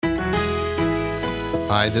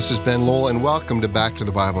Hi, this is Ben Lowell, and welcome to Back to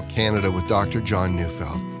the Bible Canada with Dr. John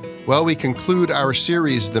Neufeld. Well, we conclude our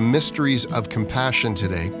series, The Mysteries of Compassion,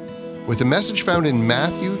 today with a message found in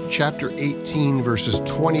Matthew chapter 18, verses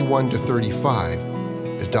 21 to 35,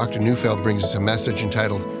 as Dr. Neufeld brings us a message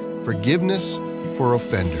entitled, Forgiveness for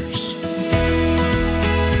Offenders.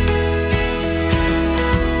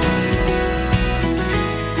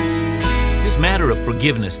 This matter of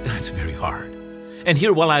forgiveness, that's very hard. And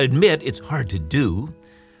here, while I admit it's hard to do,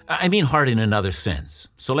 I mean hard in another sense.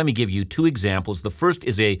 So let me give you two examples. The first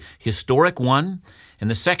is a historic one,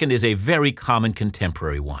 and the second is a very common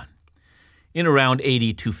contemporary one. In around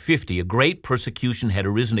AD 250, a great persecution had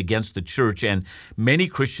arisen against the church, and many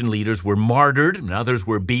Christian leaders were martyred, and others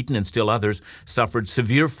were beaten, and still others suffered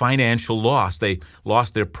severe financial loss. They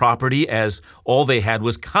lost their property as all they had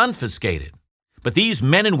was confiscated. But these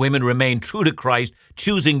men and women remained true to Christ,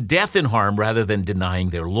 choosing death and harm rather than denying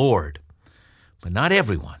their Lord. But not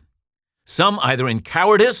everyone. Some, either in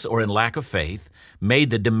cowardice or in lack of faith,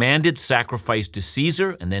 made the demanded sacrifice to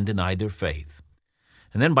Caesar and then denied their faith.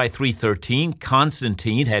 And then by 313,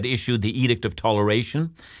 Constantine had issued the Edict of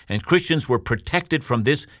Toleration, and Christians were protected from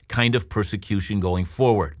this kind of persecution going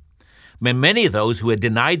forward. Many of those who had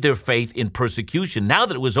denied their faith in persecution, now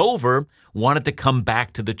that it was over, wanted to come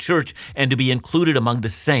back to the church and to be included among the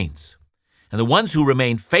saints. And the ones who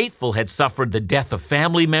remained faithful had suffered the death of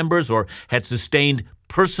family members or had sustained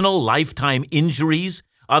personal lifetime injuries.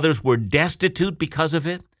 Others were destitute because of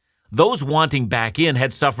it. Those wanting back in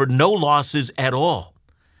had suffered no losses at all.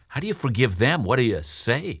 How do you forgive them? What do you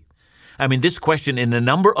say? I mean, this question in a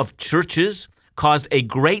number of churches caused a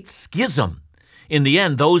great schism. In the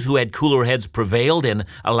end, those who had cooler heads prevailed and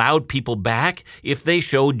allowed people back if they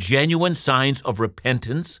showed genuine signs of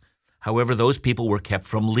repentance. However, those people were kept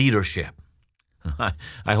from leadership.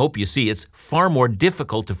 I hope you see it's far more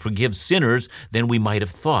difficult to forgive sinners than we might have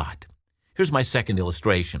thought. Here's my second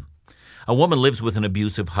illustration. A woman lives with an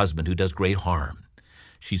abusive husband who does great harm.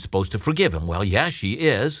 She's supposed to forgive him. Well, yeah, she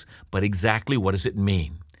is, but exactly what does it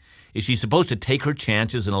mean? Is she supposed to take her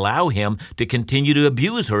chances and allow him to continue to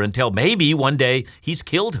abuse her until maybe one day he's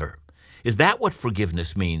killed her? Is that what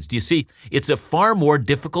forgiveness means? Do you see, it's a far more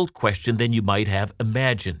difficult question than you might have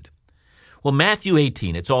imagined. Well, Matthew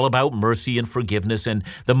 18, it's all about mercy and forgiveness and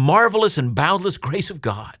the marvelous and boundless grace of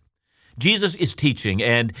God. Jesus is teaching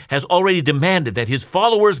and has already demanded that his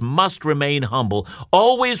followers must remain humble,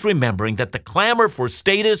 always remembering that the clamor for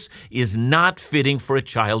status is not fitting for a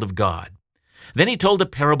child of God. Then he told a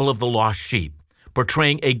parable of the lost sheep,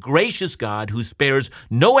 portraying a gracious God who spares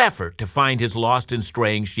no effort to find his lost and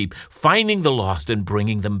straying sheep, finding the lost and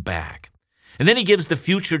bringing them back. And then he gives the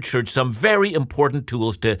future church some very important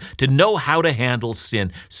tools to know how to handle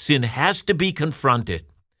sin. Sin has to be confronted,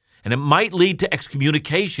 and it might lead to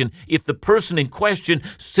excommunication if the person in question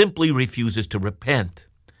simply refuses to repent.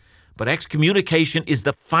 But excommunication is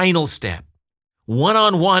the final step.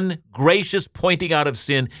 One-on-one, gracious pointing out of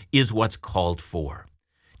sin is what's called for.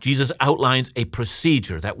 Jesus outlines a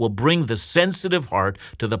procedure that will bring the sensitive heart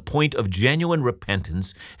to the point of genuine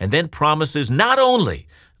repentance and then promises not only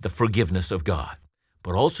the forgiveness of God,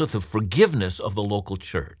 but also the forgiveness of the local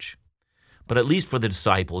church. But at least for the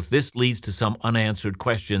disciples, this leads to some unanswered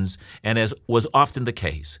questions, and as was often the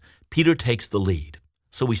case, Peter takes the lead.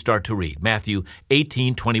 So we start to read Matthew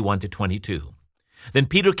 18, 21 to 22. Then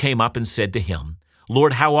Peter came up and said to him,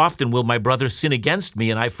 Lord, how often will my brother sin against me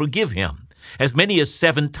and I forgive him? As many as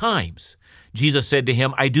 7 times. Jesus said to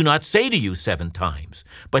him, I do not say to you 7 times,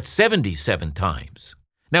 but 77 times.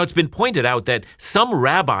 Now, it's been pointed out that some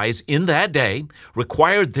rabbis in that day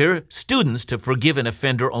required their students to forgive an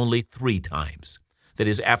offender only 3 times. That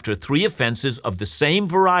is, after 3 offenses of the same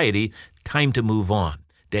variety, time to move on.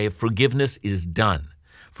 Day of forgiveness is done.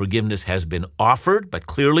 Forgiveness has been offered, but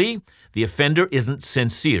clearly the offender isn't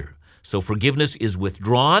sincere. So forgiveness is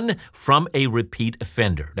withdrawn from a repeat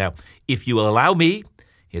offender. Now, if you will allow me,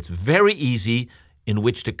 it's very easy in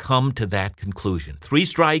which to come to that conclusion. 3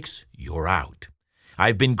 strikes, you're out.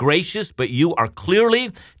 I've been gracious, but you are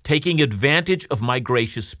clearly taking advantage of my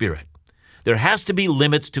gracious spirit. There has to be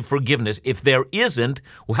limits to forgiveness. If there isn't,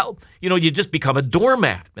 well, you just become a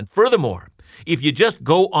doormat. And furthermore, if you just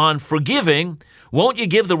go on forgiving, won't you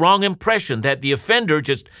give the wrong impression that the offender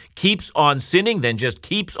just keeps on sinning, then just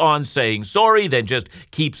keeps on saying sorry, then just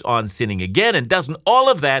keeps on sinning again, and doesn't all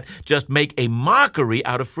of that just make a mockery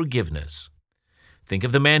out of forgiveness? Think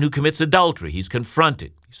of the man who commits adultery. He's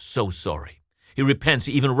confronted. He's so sorry. He repents.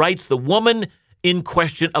 He even writes the woman in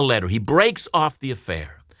question a letter. He breaks off the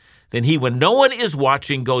affair. Then he, when no one is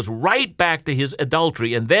watching, goes right back to his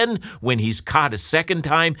adultery. And then when he's caught a second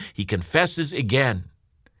time, he confesses again.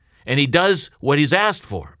 and he does what he's asked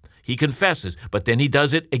for. He confesses, but then he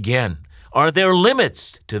does it again. Are there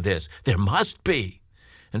limits to this? There must be.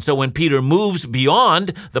 And so when Peter moves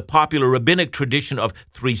beyond the popular rabbinic tradition of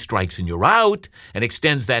 3 strikes and you're out and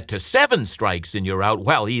extends that to 7 strikes and you're out,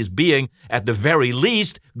 well, he is being, at the very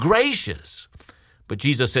least, gracious. But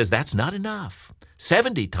Jesus says that's not enough.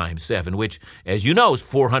 70 times 7, which, as you know, is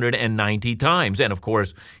 490 times. And of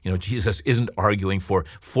course, Jesus isn't arguing for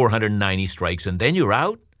 490 strikes and then you're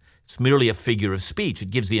out. It's merely a figure of speech.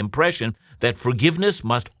 It gives the impression that forgiveness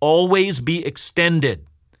must always be extended.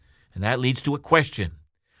 And that leads to a question.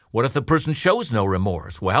 What if the person shows no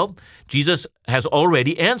remorse? Well, Jesus has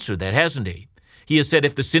already answered that, hasn't he? He has said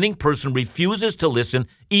if the sinning person refuses to listen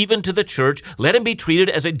even to the church, let him be treated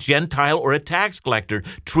as a Gentile or a tax collector.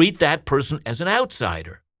 Treat that person as an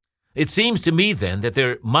outsider. It seems to me then that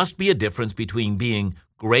there must be a difference between being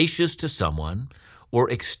gracious to someone or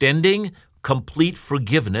extending complete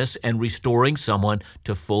forgiveness and restoring someone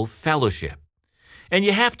to full fellowship. And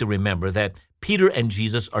you have to remember that Peter and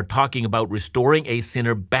Jesus are talking about restoring a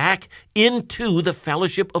sinner back into the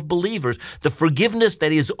fellowship of believers. The forgiveness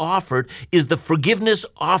that is offered is the forgiveness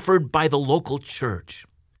offered by the local church.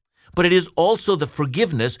 But it is also the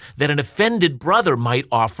forgiveness that an offended brother might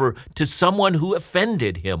offer to someone who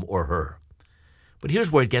offended him or her. But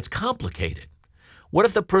here's where it gets complicated. What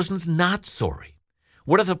if the person's not sorry?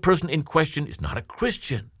 What if the person in question is not a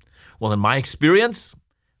Christian? Well, in my experience,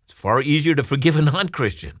 it's far easier to forgive a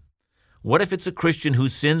non-Christian. What if it's a Christian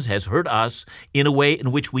whose sins has hurt us in a way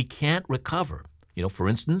in which we can't recover? For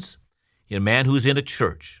instance, a man who's in a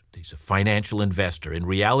church, he's a financial investor. In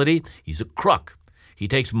reality, he's a crook. He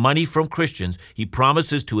takes money from Christians. He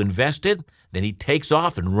promises to invest it, then he takes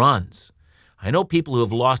off and runs. I know people who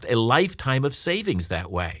have lost a lifetime of savings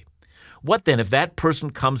that way. What then if that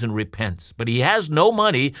person comes and repents, but he has no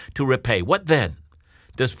money to repay? What then?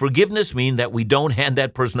 Does forgiveness mean that we don't hand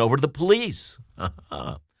that person over to the police?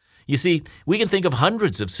 You see, we can think of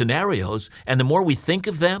hundreds of scenarios, and the more we think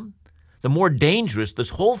of them, the more dangerous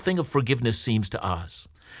this whole thing of forgiveness seems to us.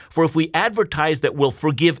 For if we advertise that we'll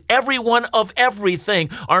forgive everyone of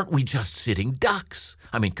everything, aren't we just sitting ducks?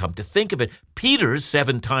 Come to think of it, Peter's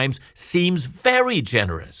 7 times seems very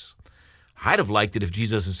generous. I'd have liked it if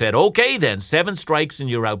Jesus had said, okay then, 7 strikes and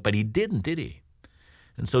you're out, but he didn't, did he?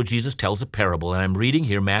 And so Jesus tells a parable, and I'm reading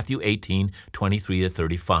here Matthew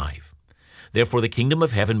 18:23-35. Therefore the kingdom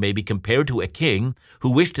of heaven may be compared to a king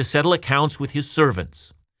who wished to settle accounts with his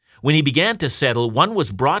servants. When he began to settle, one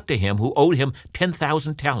was brought to him who owed him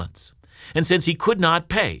 10,000 talents. And since he could not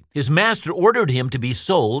pay, his master ordered him to be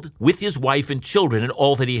sold with his wife and children and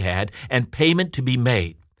all that he had, and payment to be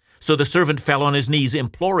made. So the servant fell on his knees,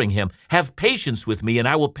 imploring him, have patience with me, and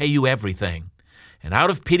I will pay you everything. And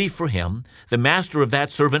out of pity for him, the master of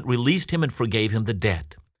that servant released him and forgave him the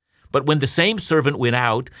debt. But when the same servant went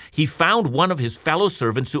out, he found one of his fellow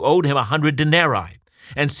servants who owed him 100 denarii.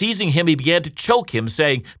 And seizing him, he began to choke him,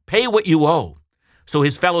 saying, pay what you owe. So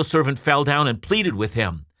his fellow servant fell down and pleaded with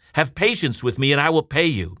him, have patience with me, and I will pay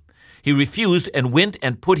you. He refused and went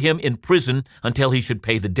and put him in prison until he should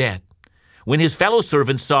pay the debt. When his fellow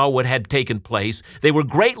servants saw what had taken place, they were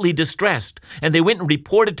greatly distressed, and they went and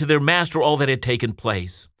reported to their master all that had taken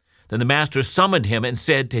place. Then the master summoned him and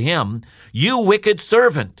said to him, you wicked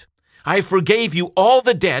servant, I forgave you all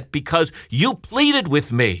the debt because you pleaded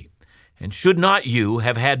with me. And should not you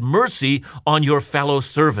have had mercy on your fellow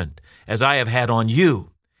servant, as I have had on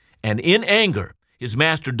you? And in anger, his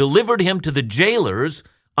master delivered him to the jailers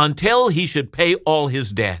until he should pay all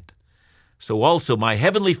his debt. So also my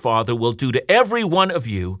heavenly Father will do to every one of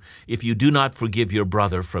you if you do not forgive your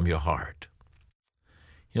brother from your heart.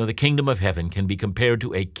 The kingdom of heaven can be compared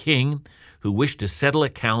to a king who wished to settle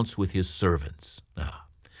accounts with his servants.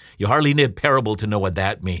 You hardly need a parable to know what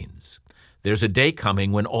that means. There's a day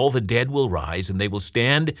coming when all the dead will rise, and they will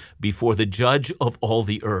stand before the judge of all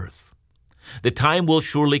the earth. The time will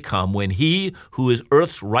surely come when he who is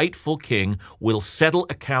earth's rightful king will settle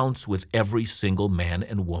accounts with every single man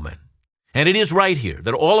and woman. And it is right here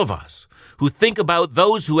that all of us who think about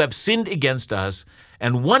those who have sinned against us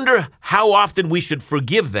and wonder how often we should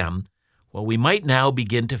forgive them, well, we might now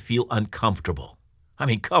begin to feel uncomfortable.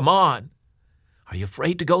 Come on. Are you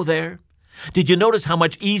afraid to go there? Did you notice how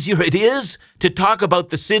much easier it is to talk about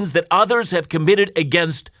the sins that others have committed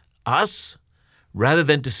against us rather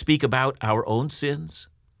than to speak about our own sins?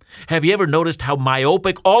 Have you ever noticed how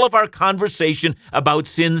myopic all of our conversation about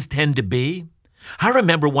sins tend to be? I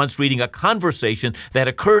remember once reading a conversation that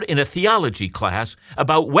occurred in a theology class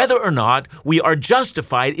about whether or not we are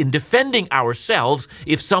justified in defending ourselves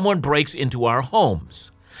if someone breaks into our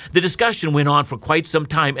homes. The discussion went on for quite some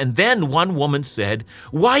time, and then one woman said,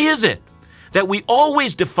 "Why is it that we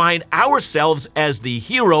always define ourselves as the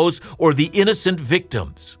heroes or the innocent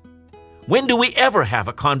victims? When do we ever have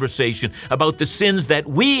a conversation about the sins that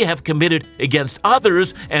we have committed against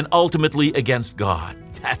others and ultimately against God?"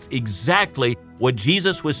 That's exactly what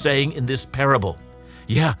Jesus was saying in this parable.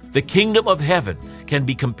 Yeah, the kingdom of heaven can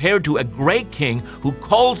be compared to a great king who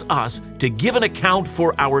calls us to give an account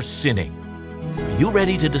for our sinning. Are you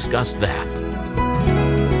ready to discuss that?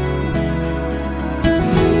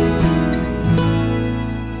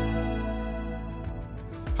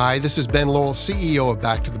 Hi, this is Ben Lowell, CEO of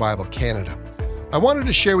Back to the Bible Canada. I wanted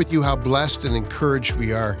to share with you how blessed and encouraged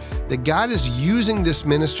we are that God is using this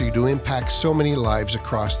ministry to impact so many lives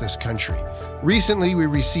across this country. Recently, we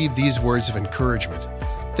received these words of encouragement.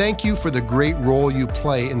 Thank you for the great role you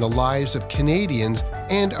play in the lives of Canadians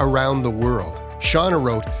and around the world. Shauna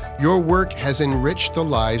wrote, "Your work has enriched the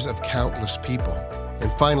lives of countless people."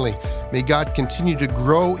 And finally, may God continue to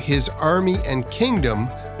grow His army and kingdom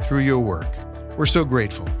through your work. We're so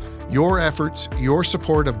grateful. Your efforts, your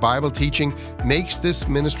support of Bible teaching makes this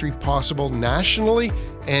ministry possible nationally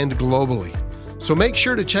and globally. So make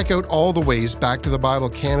sure to check out all the ways Back to the Bible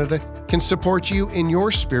Canada can support you in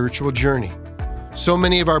your spiritual journey. So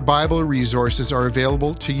many of our Bible resources are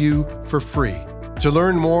available to you for free. To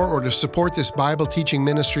learn more or to support this Bible teaching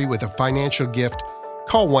ministry with a financial gift,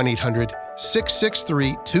 call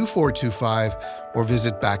 1-800-663-2425 or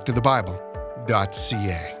visit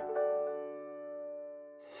backtothebible.ca.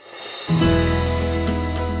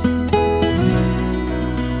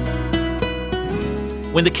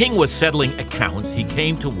 When the king was settling accounts, he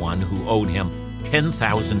came to one who owed him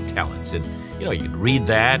 10,000 talents. And, you could read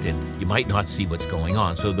that and you might not see what's going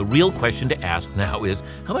on. So the real question to ask now is,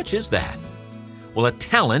 how much is that? Well, a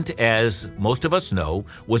talent, as most of us know,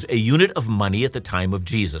 was a unit of money at the time of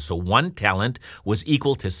Jesus. So 1 talent was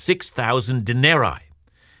equal to 6,000 denarii.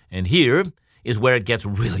 And here is where it gets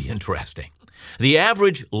really interesting. The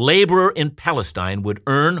average laborer in Palestine would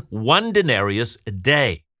earn 1 denarius a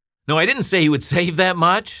day. No, I didn't say he would save that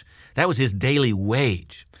much. That was his daily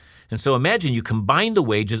wage. And so imagine you combine the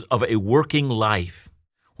wages of a working life.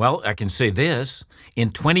 Well, I can say this.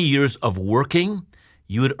 In 20 years of working,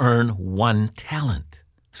 you would earn 1 talent.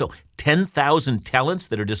 So 10,000 talents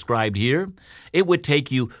that are described here, it would take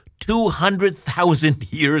you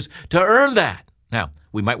 200,000 years to earn that. Now,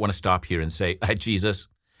 we might want to stop here and say, Jesus,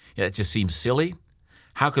 it just seems silly.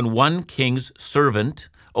 How can one king's servant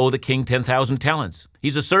owe the king 10,000 talents?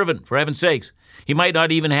 He's a servant, for heaven's sakes. He might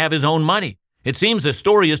not even have his own money. It seems the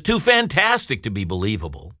story is too fantastic to be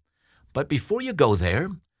believable. But before you go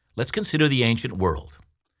there, let's consider the ancient world.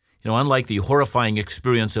 Unlike the horrifying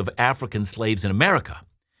experience of African slaves in America,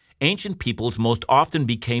 ancient peoples most often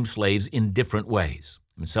became slaves in different ways.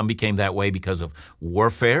 Some became that way because of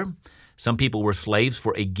warfare. Some people were slaves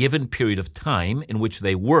for a given period of time in which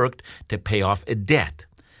they worked to pay off a debt.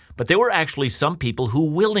 But there were actually some people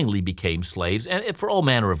who willingly became slaves, and for all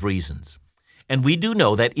manner of reasons. And we do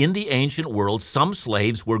know that in the ancient world, some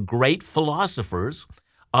slaves were great philosophers,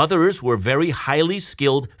 others were very highly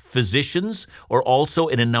skilled physicians, or also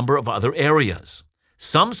in a number of other areas.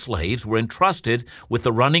 Some slaves were entrusted with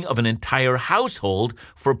the running of an entire household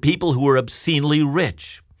for people who were obscenely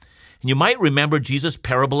rich. And you might remember Jesus'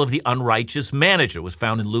 parable of the unrighteous manager was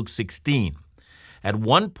found in Luke 16. At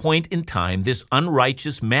one point in time, this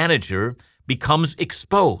unrighteous manager becomes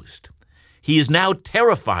exposed. He is now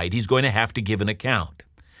terrified he's going to have to give an account.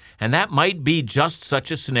 And that might be just such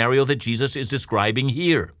a scenario that Jesus is describing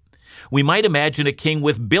here. We might imagine a king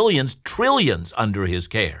with billions, trillions under his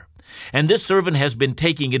care. And this servant has been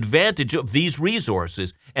taking advantage of these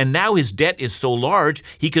resources, and now his debt is so large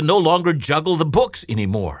he can no longer juggle the books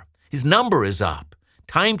anymore. His number is up.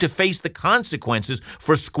 Time to face the consequences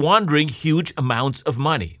for squandering huge amounts of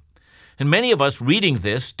money. And many of us reading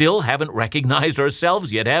this still haven't recognized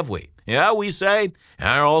ourselves yet, have we? Yeah, we say, there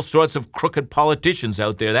are all sorts of crooked politicians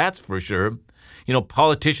out there, that's for sure.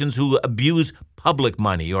 Politicians who abuse public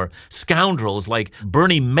money, or scoundrels like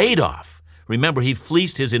Bernie Madoff. Remember, he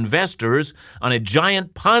fleeced his investors on a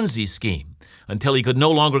giant Ponzi scheme until he could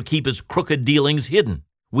no longer keep his crooked dealings hidden.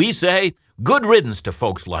 We say, good riddance to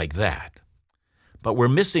folks like that. But we're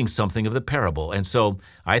missing something of the parable, and so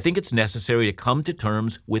I think it's necessary to come to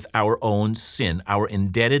terms with our own sin, our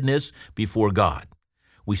indebtedness before God.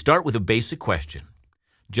 We start with a basic question.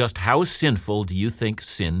 Just how sinful do you think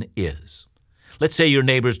sin is? Let's say your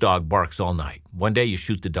neighbor's dog barks all night. One day you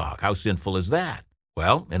shoot the dog. How sinful is that?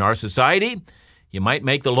 Well, in our society, you might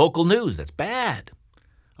make the local news. That's bad.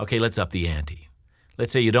 Okay, let's up the ante.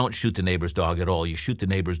 Let's say you don't shoot the neighbor's dog at all. You shoot the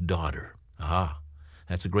neighbor's daughter.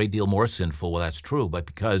 That's a great deal more sinful. Well, that's true, but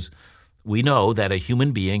because we know that a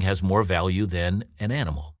human being has more value than an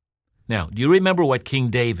animal. Now, do you remember what King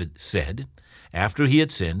David said after he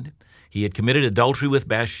had sinned? He had committed adultery with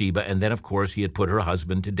Bathsheba, and then, of course, he had put her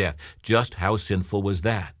husband to death. Just how sinful was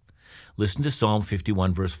that? Listen to Psalm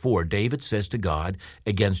 51, verse 4. David says to God,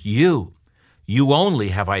 "Against you only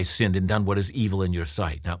have I sinned and done what is evil in your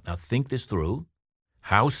sight." Now think this through.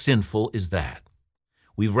 How sinful is that?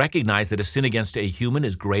 We've recognized that a sin against a human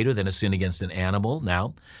is greater than a sin against an animal.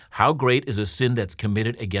 Now, how great is a sin that's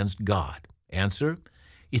committed against God? Answer,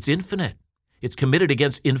 it's infinite. It's committed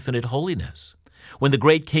against infinite holiness. When the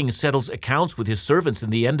great king settles accounts with his servants in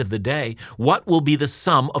the end of the day, what will be the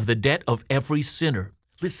sum of the debt of every sinner?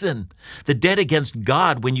 Listen, the debt against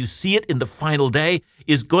God, when you see it in the final day,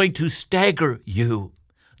 is going to stagger you.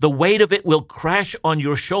 The weight of it will crash on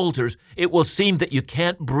your shoulders. It will seem that you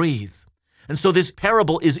can't breathe. And so this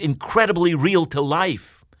parable is incredibly real to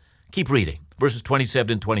life. Keep reading, verses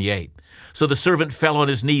 27 and 28. So the servant fell on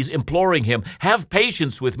his knees, imploring him, "Have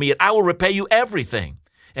patience with me, and I will repay you everything."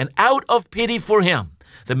 And out of pity for him,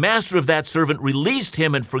 the master of that servant released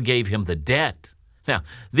him and forgave him the debt. Now,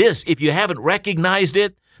 this, if you haven't recognized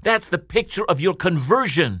it, that's the picture of your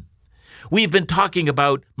conversion. We've been talking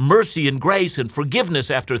about mercy and grace and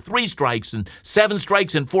forgiveness after 3 strikes and 7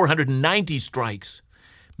 strikes and 490 strikes.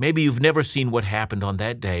 Maybe you've never seen what happened on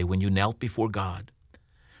that day when you knelt before God.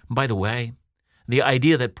 By the way, the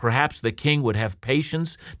idea that perhaps the king would have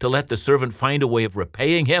patience to let the servant find a way of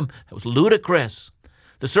repaying him, that was ludicrous.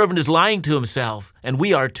 The servant is lying to himself, and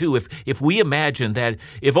we are too, if we imagine that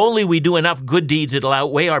if only we do enough good deeds, it'll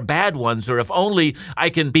outweigh our bad ones, or if only I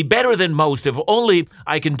can be better than most, if only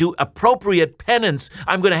I can do appropriate penance,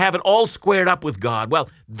 I'm going to have it all squared up with God. Well,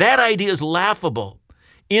 that idea is laughable.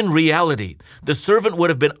 In reality, the servant would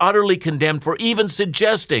have been utterly condemned for even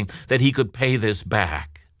suggesting that he could pay this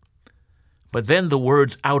back. But then the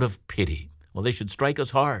words "out of pity," well, they should strike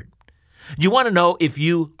us hard. Do you want to know if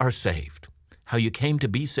you are saved? How you came to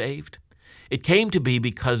be saved? It came to be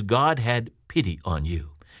because God had pity on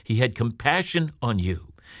you. He had compassion on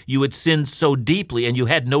you. You had sinned so deeply and you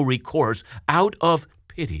had no recourse. Out of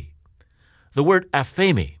pity. The word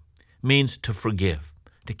aphemi means to forgive,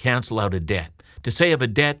 to cancel out a debt. To say of a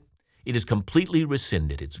debt, it is completely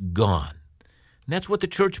rescinded. It's gone. And that's what the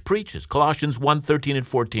church preaches. Colossians 1:13 and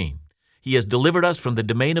 14. He has delivered us from the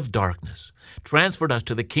domain of darkness, transferred us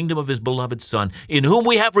to the kingdom of his beloved Son, in whom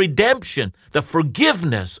we have redemption, the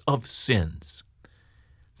forgiveness of sins.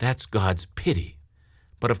 That's God's pity.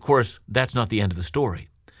 But of course, that's not the end of the story.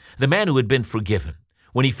 The man who had been forgiven,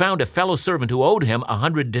 when he found a fellow servant who owed him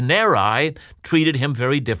 100 denarii, treated him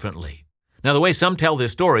very differently. Now, the way some tell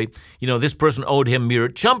this story, this person owed him mere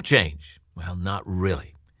chump change. Well, not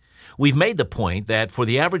really. We've made the point that for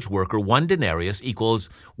the average worker, 1 denarius equals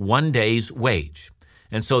 1 day's wage.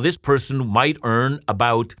 And so this person might earn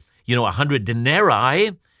about, 100 denarii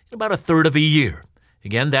in about a third of a year.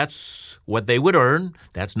 Again, that's what they would earn.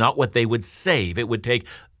 That's not what they would save. It would take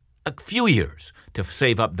a few years to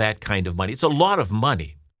save up that kind of money. It's a lot of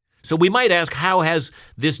money. So we might ask, how has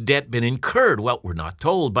this debt been incurred? Well, we're not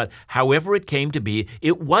told, but however it came to be,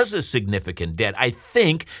 it was a significant debt. I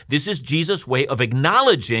think this is Jesus' way of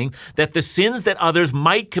acknowledging that the sins that others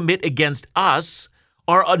might commit against us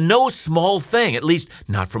are no small thing, at least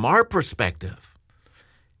not from our perspective.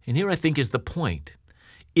 And here I think is the point.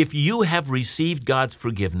 If you have received God's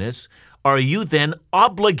forgiveness, are you then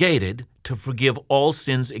obligated to forgive all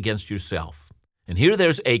sins against yourself? And here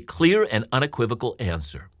there's a clear and unequivocal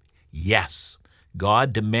answer. Yes,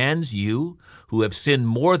 God demands you, who have sinned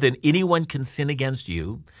more than anyone can sin against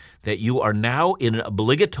you, that you are now in an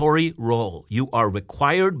obligatory role. You are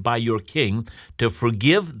required by your king to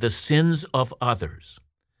forgive the sins of others.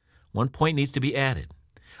 One point needs to be added.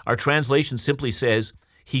 Our translation simply says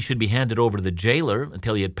he should be handed over to the jailer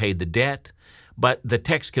until he had paid the debt, but the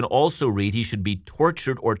text can also read he should be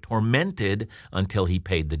tortured or tormented until he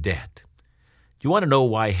paid the debt. Do you want to know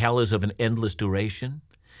why hell is of an endless duration?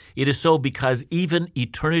 It is so because even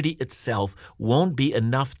eternity itself won't be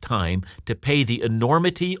enough time to pay the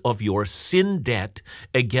enormity of your sin debt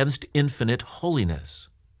against infinite holiness.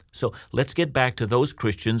 So let's get back to those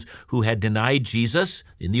Christians who had denied Jesus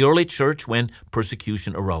in the early church when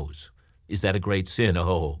persecution arose. Is that a great sin?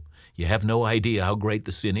 Oh, you have no idea how great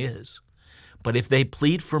the sin is. But if they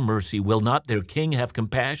plead for mercy, will not their king have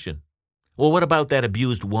compassion? Well, what about that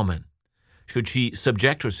abused woman? Should she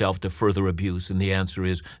subject herself to further abuse? And the answer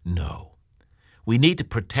is no. We need to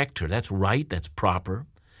protect her. That's right. That's proper.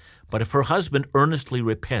 But if her husband earnestly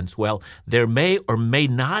repents, well, there may or may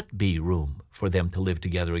not be room for them to live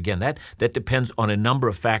together again. That depends on a number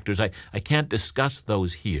of factors. I can't discuss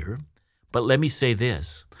those here, but let me say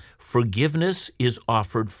this. Forgiveness is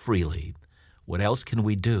offered freely. What else can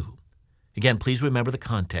we do? Again, please remember the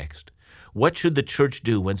context. What should the church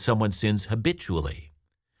do when someone sins habitually?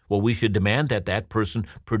 Well, we should demand that that person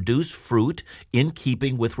produce fruit in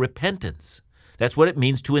keeping with repentance. That's what it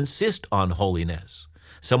means to insist on holiness.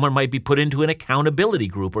 Someone might be put into an accountability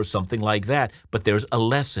group or something like that, but there's a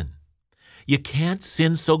lesson. You can't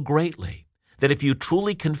sin so greatly that if you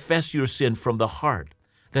truly confess your sin from the heart,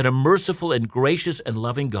 that a merciful and gracious and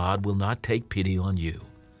loving God will not take pity on you.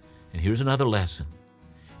 And here's another lesson.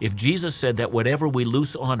 If Jesus said that whatever we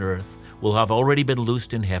loose on earth will have already been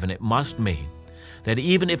loosed in heaven, it must mean that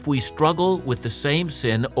even if we struggle with the same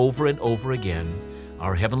sin over and over again,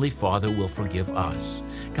 our Heavenly Father will forgive us.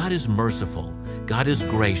 God is merciful. God is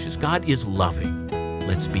gracious. God is loving.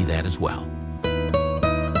 Let's be that as well.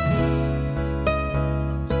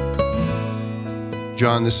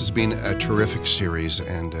 John, this has been a terrific series,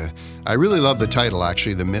 and I really love the title,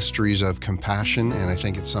 actually, The Mysteries of Compassion, and I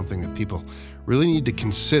think it's something that people really need to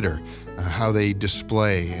consider how they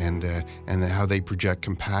display and how they project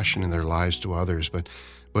compassion in their lives to others. But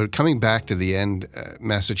coming back to the end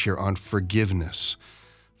message here on forgiveness,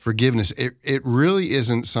 it really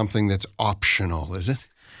isn't something that's optional, is it?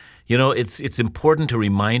 You know, it's important to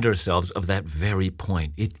remind ourselves of that very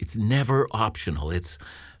point. It's never optional. It's...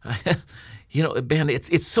 You know, Ben,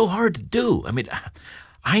 it's so hard to do. I mean,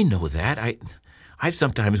 I know that. I've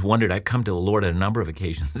sometimes wondered, I've come to the Lord on a number of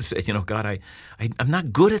occasions and said, you know, God, I'm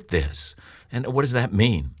not good at this. And what does that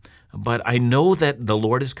mean? But I know that the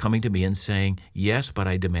Lord is coming to me and saying, yes, but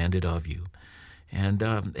I demand it of you. And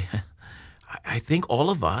I think all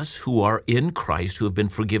of us who are in Christ, who have been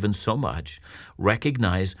forgiven so much,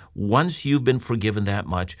 recognize once you've been forgiven that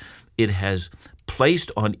much, it has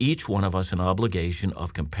placed on each one of us an obligation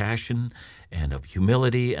of compassion and of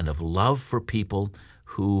humility and of love for people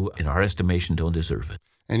who, in our estimation, don't deserve it.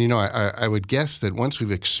 And, you know, I would guess that once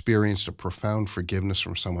we've experienced a profound forgiveness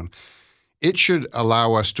from someone, it should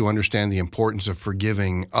allow us to understand the importance of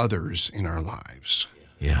forgiving others in our lives.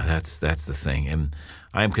 Yeah, that's the thing. And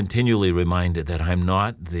I am continually reminded that I'm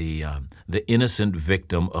not the innocent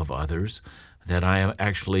victim of others, that I am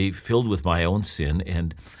actually filled with my own sin,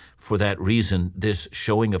 and for that reason, this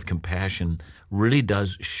showing of compassion really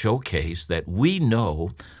does showcase that we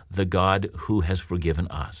know the God who has forgiven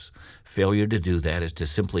us. Failure to do that is to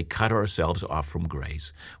simply cut ourselves off from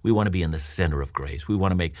grace. We want to be in the center of grace. We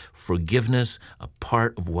want to make forgiveness a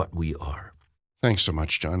part of what we are. Thanks so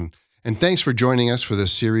much, John. And thanks for joining us for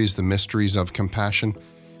this series, The Mysteries of Compassion.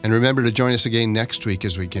 And remember to join us again next week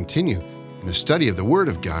as we continue in the study of the Word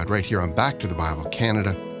of God right here on Back to the Bible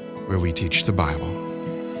Canada, where we teach the Bible.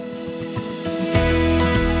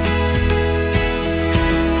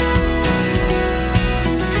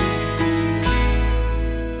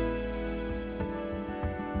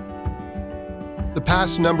 The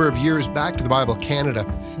past number of years, Back to the Bible Canada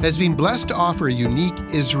has been blessed to offer a unique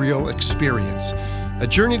Israel experience, a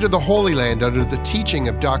journey to the Holy Land under the teaching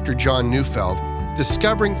of Dr. John Neufeld,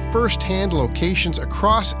 discovering first-hand locations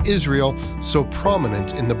across Israel so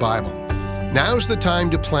prominent in the Bible. Now's the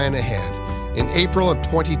time to plan ahead. In April of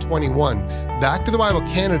 2021, Back to the Bible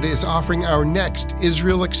Canada is offering our next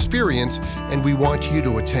Israel experience, and we want you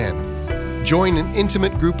to attend. Join an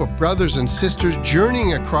intimate group of brothers and sisters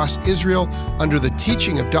journeying across Israel under the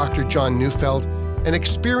teaching of Dr. John Neufeld and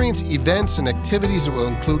experience events and activities that will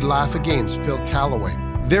include Laugh Again's Phil Callaway,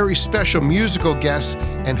 very special musical guests,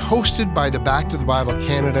 and hosted by the Back to the Bible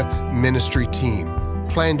Canada ministry team.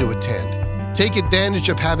 Plan to attend. Take advantage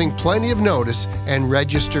of having plenty of notice and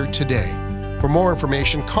register today. For more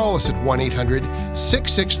information, call us at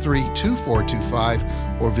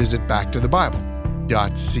 1-800-663-2425 or visit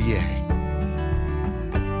backtothebible.ca.